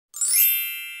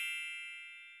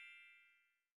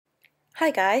Hi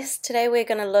guys, today we're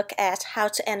going to look at how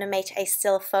to animate a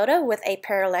still photo with a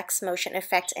parallax motion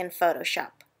effect in Photoshop.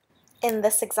 In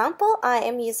this example, I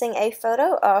am using a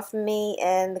photo of me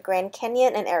in the Grand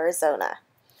Canyon in Arizona.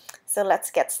 So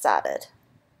let's get started.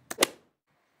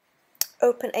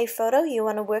 Open a photo you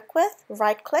want to work with,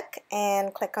 right click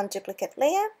and click on duplicate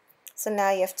layer. So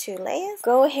now you have two layers.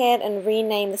 Go ahead and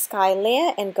rename the sky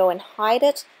layer and go and hide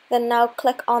it. Then now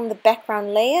click on the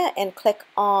background layer and click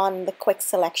on the quick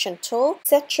selection tool.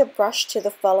 Set your brush to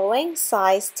the following: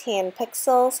 size 10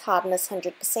 pixels, hardness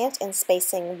 100% and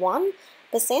spacing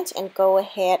 1%, and go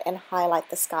ahead and highlight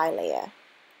the sky layer.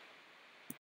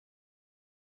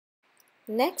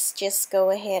 Next, just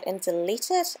go ahead and delete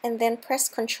it and then press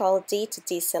Ctrl D to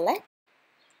deselect.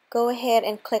 Go ahead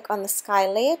and click on the sky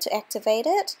layer to activate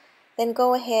it. Then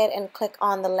go ahead and click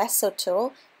on the lasso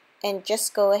tool and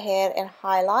just go ahead and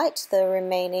highlight the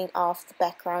remaining of the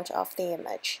background of the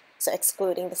image, so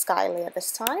excluding the sky layer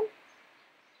this time.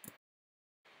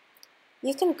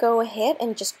 You can go ahead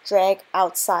and just drag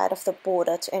outside of the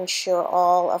border to ensure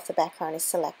all of the background is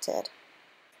selected.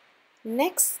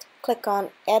 Next, click on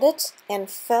Edit and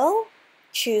Fill,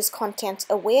 choose Content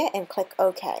Aware and click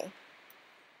OK.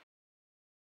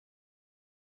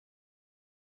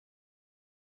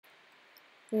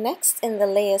 Next, in the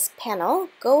Layers panel,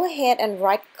 go ahead and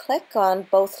right-click on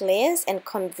both layers and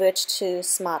convert to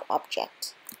Smart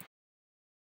Object.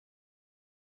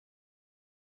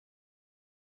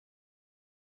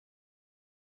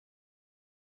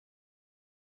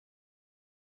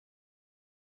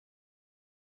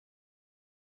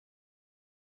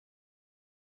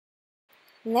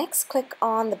 Next, click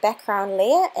on the background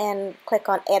layer and click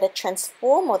on Edit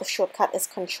Transform, or the shortcut is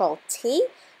Ctrl T.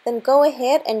 Then go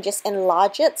ahead and just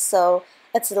enlarge it so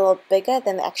it's a little bigger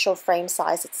than the actual frame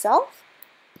size itself.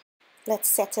 Let's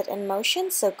set it in motion,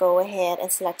 so go ahead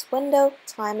and select Window,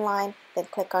 Timeline, then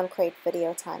click on Create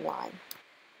Video Timeline.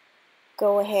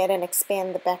 Go ahead and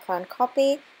expand the background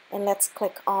copy, and let's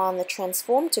click on the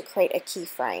Transform to create a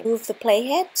keyframe. Move the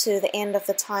playhead to the end of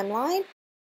the timeline.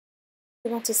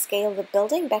 We want to scale the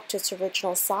building back to its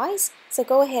original size, so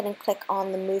go ahead and click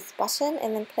on the Move button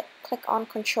and then click on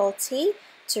Ctrl T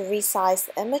to resize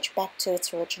the image back to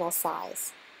its original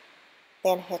size.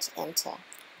 Then hit Enter.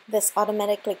 This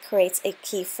automatically creates a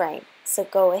keyframe, so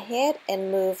go ahead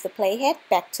and move the playhead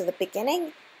back to the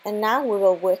beginning, and now we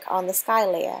will work on the sky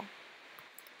layer.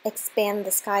 Expand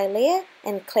the sky layer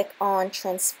and click on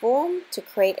Transform to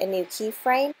create a new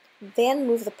keyframe. Then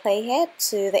move the playhead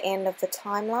to the end of the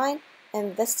timeline,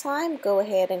 and this time go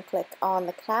ahead and click on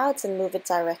the clouds and move it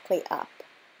directly up.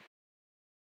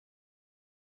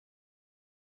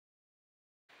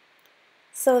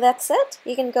 So that's it.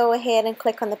 You can go ahead and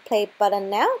click on the play button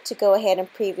now to go ahead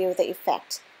and preview the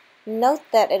effect. Note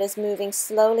that it is moving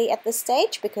slowly at this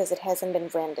stage because it hasn't been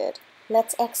rendered.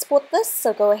 Let's export this,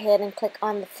 so go ahead and click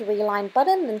on the three-line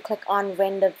button, then click on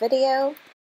Render Video.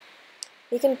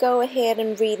 You can go ahead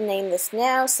and rename this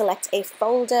now, select a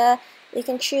folder. You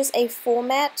can choose a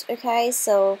format, okay,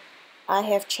 so I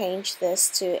have changed this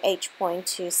to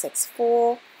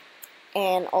H.264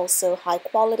 and also high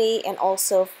quality, and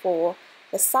also for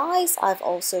the size I've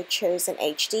also chosen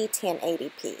HD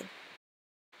 1080p.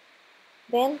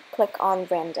 Then click on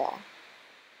Render.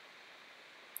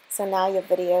 So now your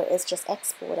video is just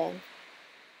exporting.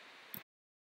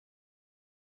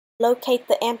 Locate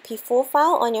the MP4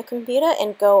 file on your computer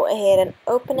and go ahead and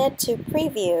open it to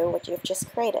preview what you've just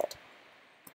created.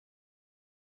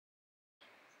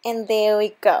 And there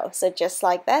we go. So just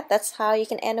like that, that's how you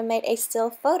can animate a still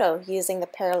photo using the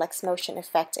parallax motion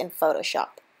effect in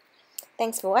Photoshop.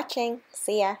 Thanks for watching.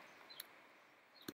 See ya.